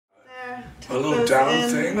a little down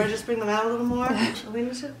thing. Or just bring them out a little more. We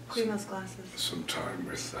need to clean those glasses. Some time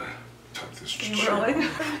with tuck this Rolling.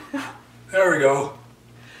 There we go.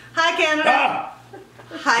 Hi, Canada. Ah!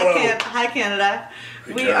 Hi, Canada.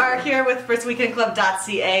 Hey, We Canada. are here with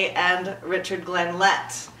firstweekendclub.ca and Richard Glen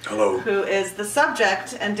Lett. Hello. Who is the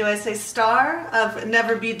subject, and do I say star, of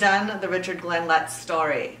Never Be Done, the Richard Glen Lett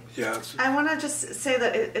story. Yeah. I want to just say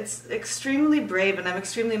that it's extremely brave, and I'm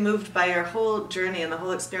extremely moved by your whole journey and the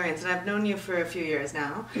whole experience. And I've known you for a few years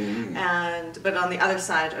now, but on the other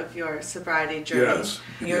side of your sobriety journey,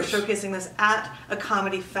 you're showcasing this at a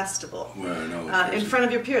comedy festival, in front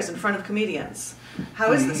of your peers, in front of comedians.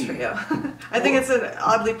 How is this for you? I think it's an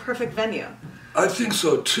oddly perfect venue. I think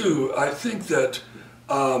so too. I think that.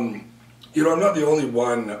 I'm not the only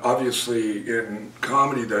one, obviously, in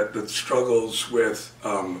comedy that struggles with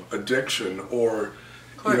addiction or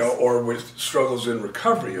with struggles in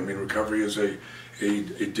recovery. I mean, recovery is a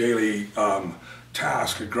daily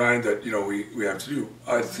task, a grind that we have to do.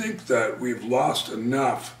 I think that we've lost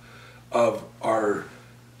enough of our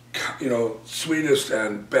sweetest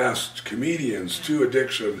and best comedians to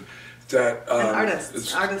addiction that and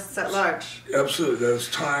artists at large. Absolutely, there's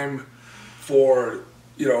time for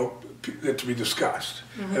it to be discussed.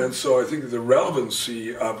 And so I think the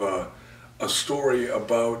relevancy of a story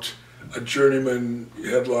about a journeyman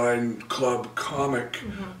headline club comic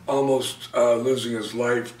almost losing his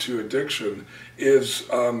life to addiction is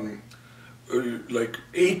like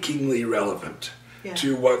achingly relevant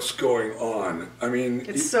to what's going on. I mean,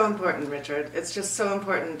 it's so important, Richard. It's just so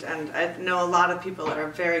important, and I know a lot of people that are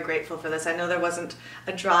very grateful for this. I know there wasn't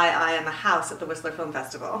a dry eye in the house at the Whistler Film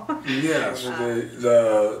Festival. Yes,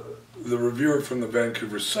 the reviewer from the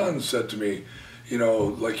Vancouver Sun said to me, you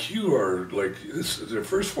are the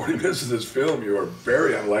first 40 minutes of this film, you are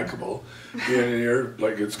very unlikable, and you're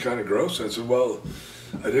like, it's kind of gross. I said, well,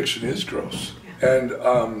 addiction is gross, and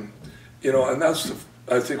and that's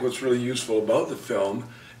I think what's really useful about the film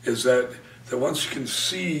is that once you can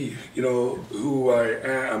see, who I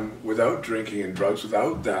am without drinking and drugs,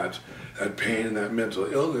 without that pain and that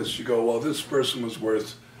mental illness, you go, well, this person was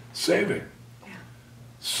worth saving.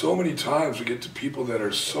 So many times we get to people that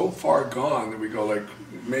are so far gone that we go like,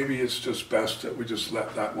 maybe it's just best that we just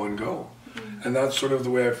let that one go. And that's sort of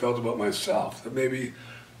the way I felt about myself, that maybe,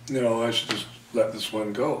 I should just let this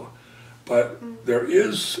one go. But there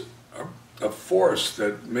is a force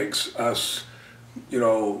that makes us,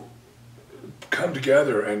 come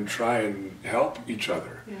together and try and help each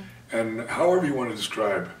other. And however you want to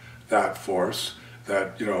describe that force,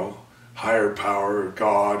 that, higher power,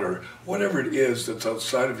 God, or whatever it is that's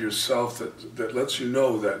outside of yourself that lets you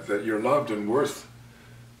know that you're loved and worth,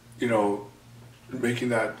 making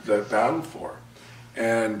that battle for.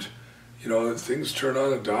 And, things turn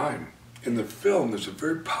on a dime. In the film, there's a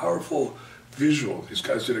very powerful visual. These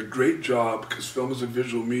guys did a great job because film is a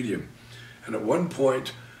visual medium. And at one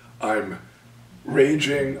point, I'm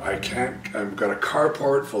raging, I've got a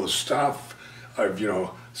carport full of stuff, I've,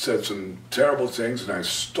 said some terrible things, and I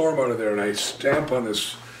storm out of there and I stamp on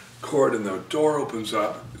this cord, and the door opens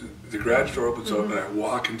up, the garage door opens up, and I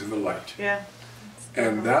walk into the light. Yeah.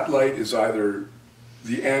 And that light is either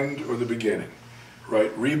the end or the beginning,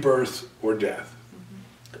 right? Rebirth or death.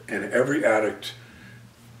 And every addict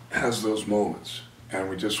has those moments, and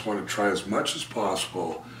we just want to try as much as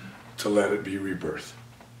possible to let it be rebirth.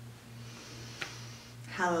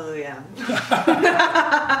 Hallelujah.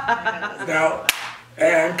 Now,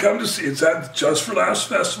 and come to see, it's at Just for Laughs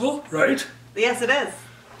Festival, right? Yes, it is.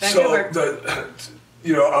 Vancouver.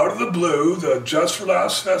 So, out of the blue, the Just for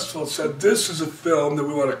Laughs Festival said, this is a film that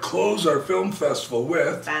we want to close our film festival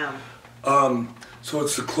with. Bam. So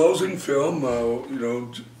it's the closing film,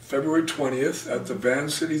 February 20th at the Van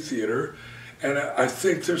City Theatre. And I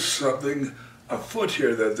think there's something afoot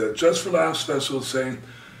here that the Just for Laughs Festival is saying,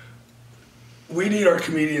 we need our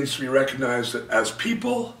comedians to be recognized as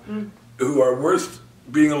people who are worth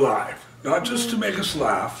being alive, not just to make us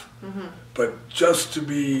laugh, but just to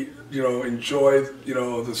be, enjoy,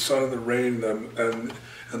 the sun and the rain and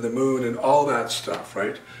the moon and all that stuff,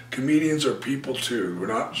 right? Comedians are people too. We're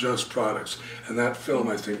not just products. And that film,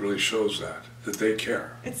 I think, really shows that they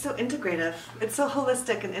care. It's so integrative. It's so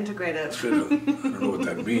holistic and integrative. I don't know what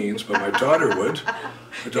that means, but my daughter would.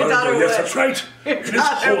 My daughter would. Would. Yes, that's right. It is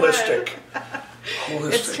holistic.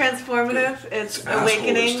 Holistic. It's transformative. It's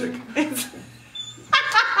awakening. It's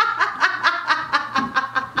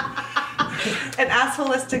an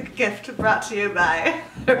ass-holistic gift brought to you by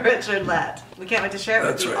Richard Lett. We can't wait to share it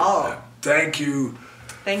with you all. Thank you.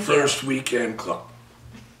 Thank First Weekend Club.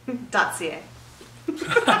 .ca.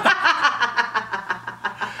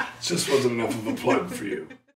 Just wasn't enough of a plug for you.